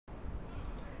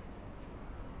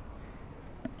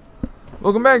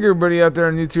Welcome back, everybody out there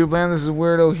on YouTube land. This is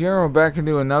Weirdo here. We're back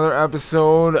into another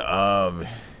episode of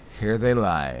Here They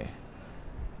Lie.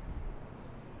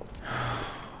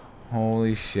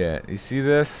 Holy shit. You see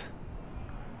this?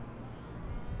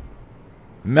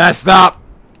 Messed up!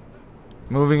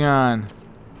 Moving on.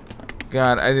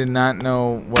 God, I did not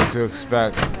know what to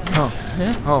expect. Oh.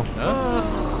 Oh.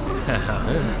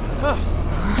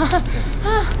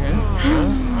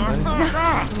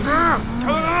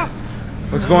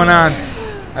 What's going on?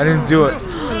 I didn't do it.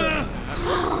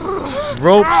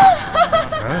 Rope.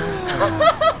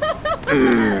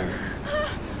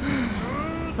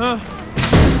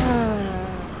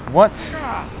 What?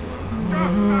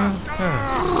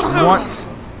 What?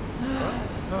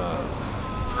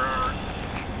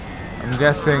 I'm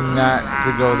guessing not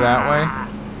to go that way.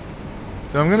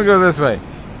 So I'm gonna go this way.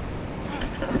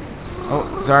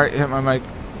 Oh, sorry, hit my mic.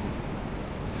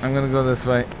 I'm gonna go this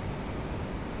way.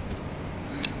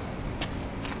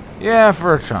 Yeah,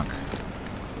 for a chunk.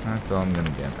 That's all I'm gonna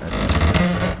get.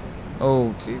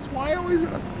 Oh, jeez, why always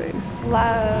in the face?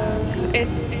 Love.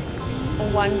 It's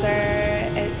wonder.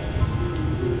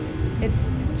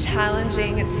 It's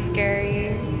challenging. It's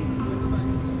scary.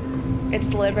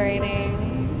 It's liberating.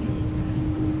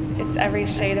 It's every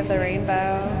shade of the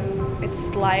rainbow.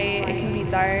 It's light. It can be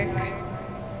dark.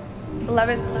 Love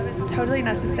is totally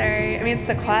necessary. I mean, it's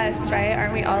the quest, right?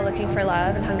 Aren't we all looking for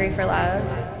love and hungry for love?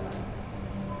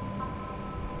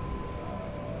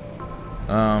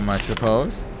 I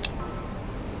suppose.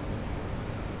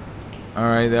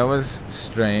 Alright, that was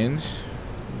strange.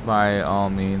 By all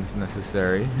means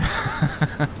necessary.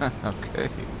 Okay.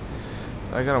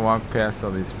 So I gotta walk past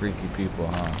all these freaky people,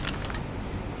 huh?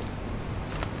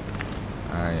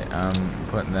 Alright, I'm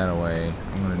putting that away.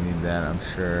 I'm gonna need that, I'm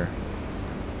sure.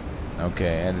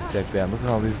 Okay, I had to check that. Look at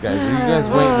all these guys. Are you guys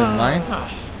waiting in line?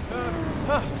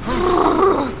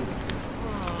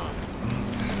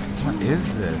 What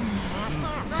is this?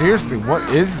 Seriously, what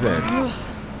is this?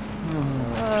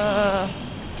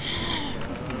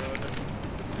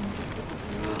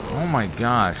 Oh my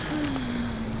gosh.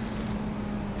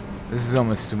 This is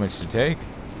almost too much to take.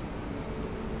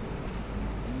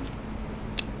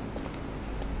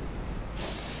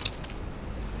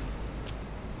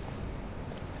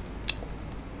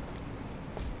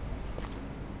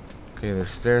 Okay, there's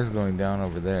stairs going down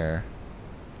over there.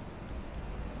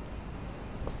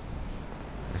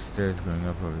 There's stairs going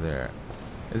up over there.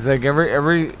 It's like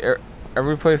every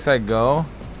place I go,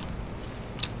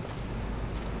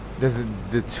 does it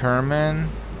determine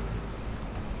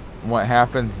what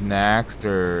happens next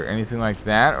or anything like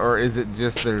that, or is it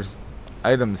just there's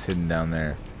items hidden down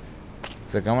there?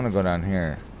 It's like I want to go down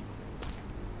here,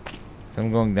 so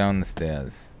I'm going down the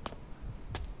stairs.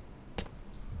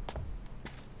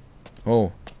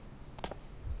 Oh.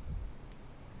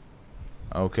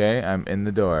 Okay, I'm in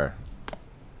the door.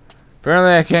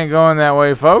 Apparently I can't go in that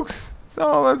way, folks.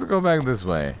 So let's go back this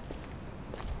way.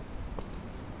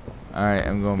 Alright,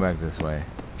 I'm going back this way.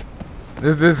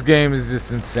 This game is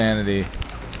just insanity.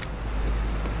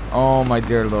 Oh my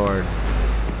dear lord.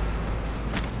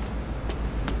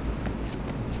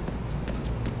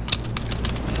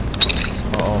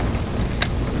 Uh-oh.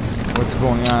 What's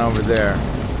going on over there?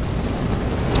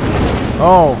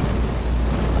 Oh,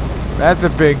 that's a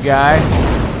big guy.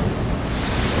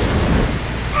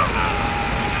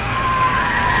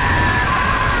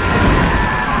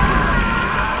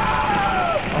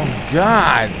 Oh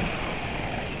God.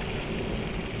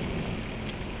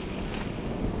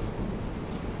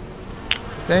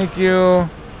 Thank you.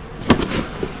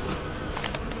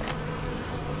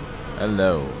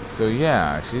 Hello. So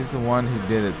yeah, she's the one who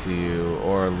did it to you,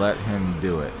 or let him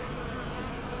do it.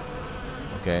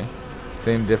 Okay.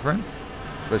 Same difference,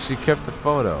 but she kept the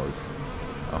photos.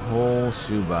 A whole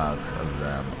shoebox of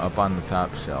them up on the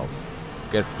top shelf.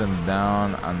 Gets them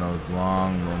down on those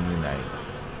long, lonely nights.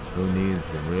 Who needs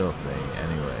the real thing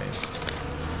anyway?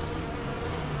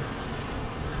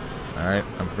 Alright,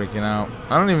 I'm freaking out.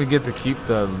 I don't even get to keep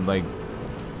the, like,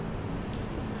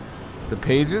 the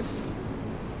pages? I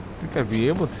think I'd be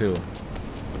able to.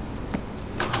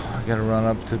 I gotta run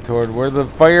up toward where the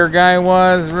fire guy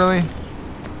was, really?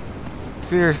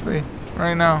 Seriously,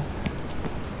 right now.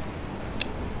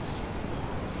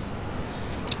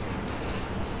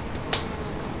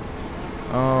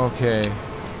 Okay.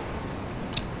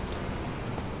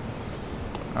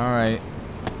 Alright.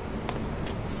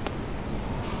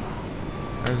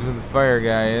 There's where the fire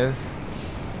guy is.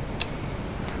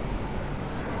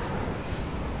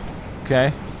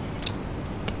 Okay.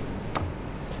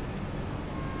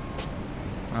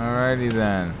 Alrighty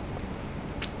then.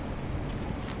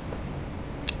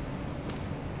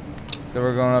 So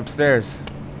we're going upstairs.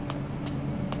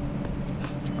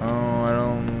 Oh,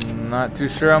 I'm not too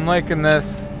sure I'm liking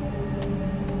this.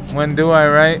 When do I,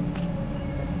 right?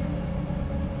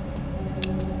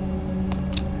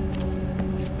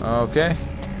 Okay.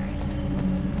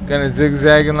 Kind of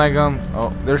zigzagging like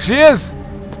oh, there she is!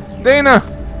 Dana!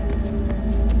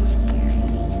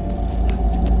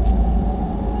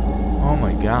 Oh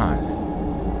my god.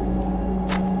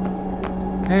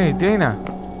 Hey, Dana.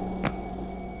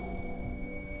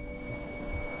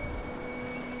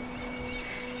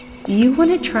 You want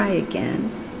to try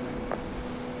again?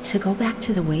 To go back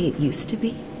to the way it used to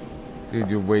be? Dude,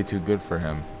 you're way too good for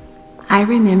him. I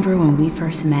remember when we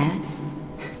first met.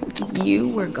 You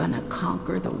were gonna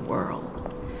conquer the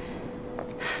world.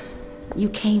 You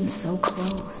came so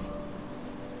close.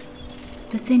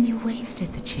 But then you wasted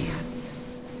the chance.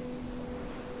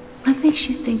 What makes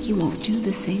you think you won't do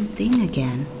the same thing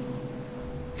again?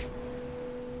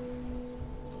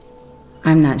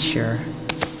 I'm not sure.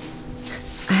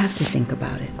 I have to think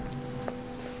about it.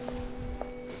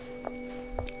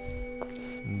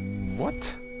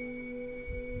 What?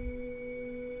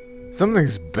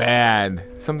 Something's bad.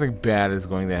 Something bad is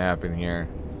going to happen here.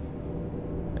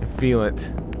 I feel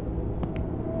it.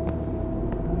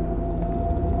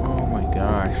 Oh my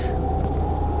gosh.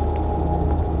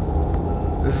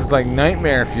 This is like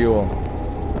nightmare fuel.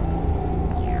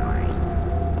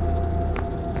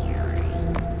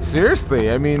 Seriously,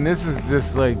 I mean, this is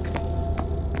just like...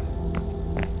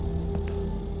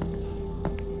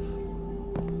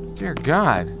 Dear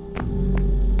God.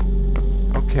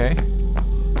 Okay.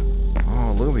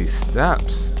 Oh, look at these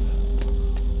steps.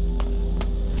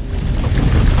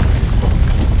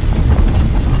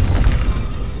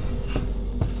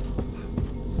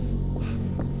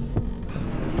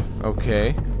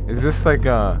 Okay. Is this like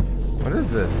a... What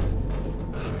is this?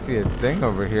 I see a thing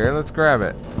over here. Let's grab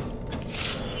it.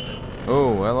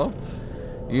 Oh, hello.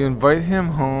 You invite him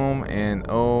home and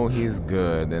oh, he's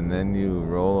good. And then you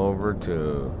roll over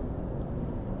to...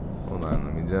 Hold on,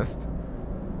 let me just...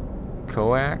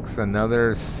 Coax,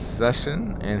 another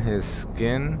session, and his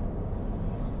skin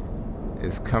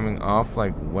is coming off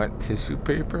like wet tissue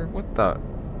paper. What the?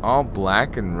 All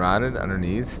black and rotted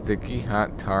underneath, sticky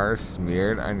hot tar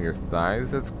smeared on your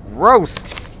thighs. That's gross!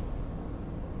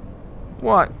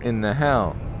 What in the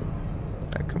hell?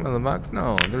 Did that come out of the box?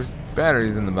 No, there's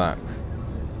batteries in the box.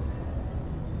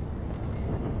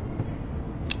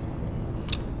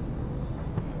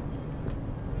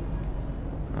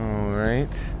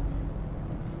 Alright.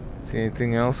 See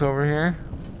anything else over here?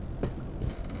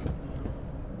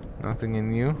 Nothing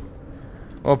in you?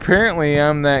 Well, apparently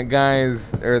I'm that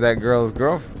guy's, or that girl's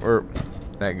girlfriend, or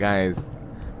that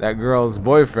girl's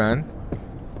boyfriend.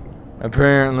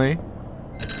 Apparently.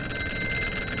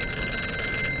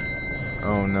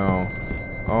 Oh no.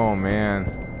 Oh man.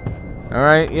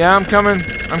 Alright, yeah, I'm coming.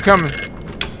 I'm coming.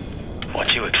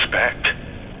 What you expect?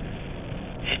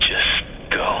 It just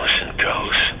goes and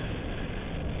goes.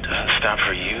 Doesn't stop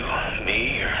for you,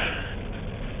 me, or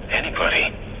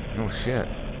anybody. Oh shit.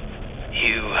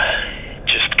 You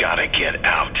just gotta get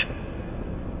out.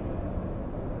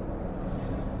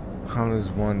 How does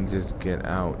one just get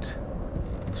out?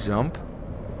 Jump?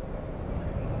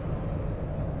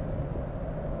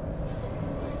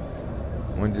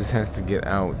 One just has to get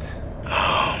out.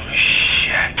 Oh,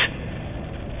 shit.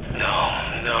 No,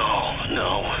 no,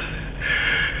 no.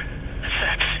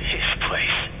 That's his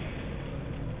place.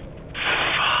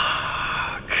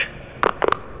 Fuck.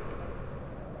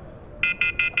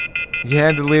 You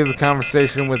had to leave the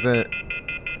conversation with an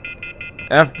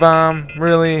F-bomb?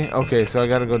 Really? Okay, so I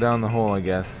gotta go down the hole, I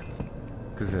guess.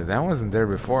 Because that wasn't there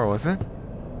before, was it?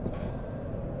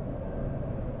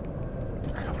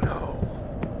 I don't know.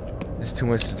 There's too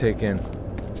much to take in.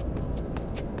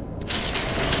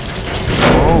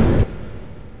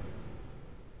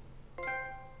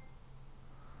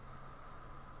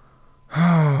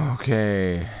 Oh!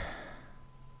 Okay.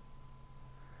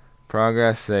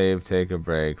 Progress save, take a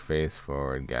break, face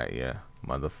forward, got ya,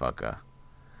 motherfucker.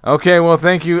 Okay, well,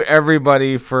 thank you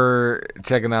everybody for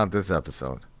checking out this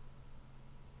episode.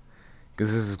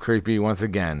 Because this is creepy once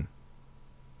again.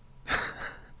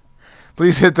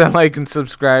 Please hit that like and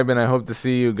subscribe, and I hope to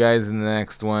see you guys in the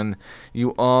next one. You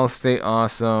all stay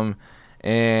awesome,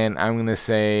 and I'm going to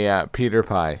say Peter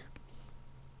Pie.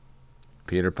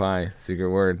 Peter Pie, secret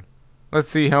word. Let's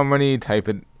see how many type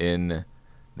it in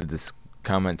the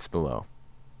comments below.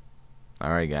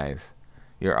 Alright guys,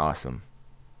 you're awesome.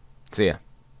 See ya.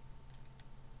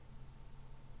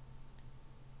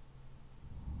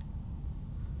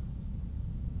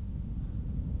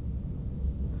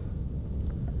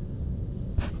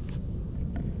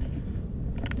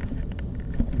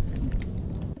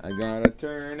 I gotta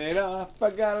turn it off. I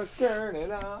gotta turn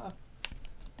it off.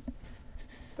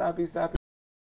 Stoppy, stoppy.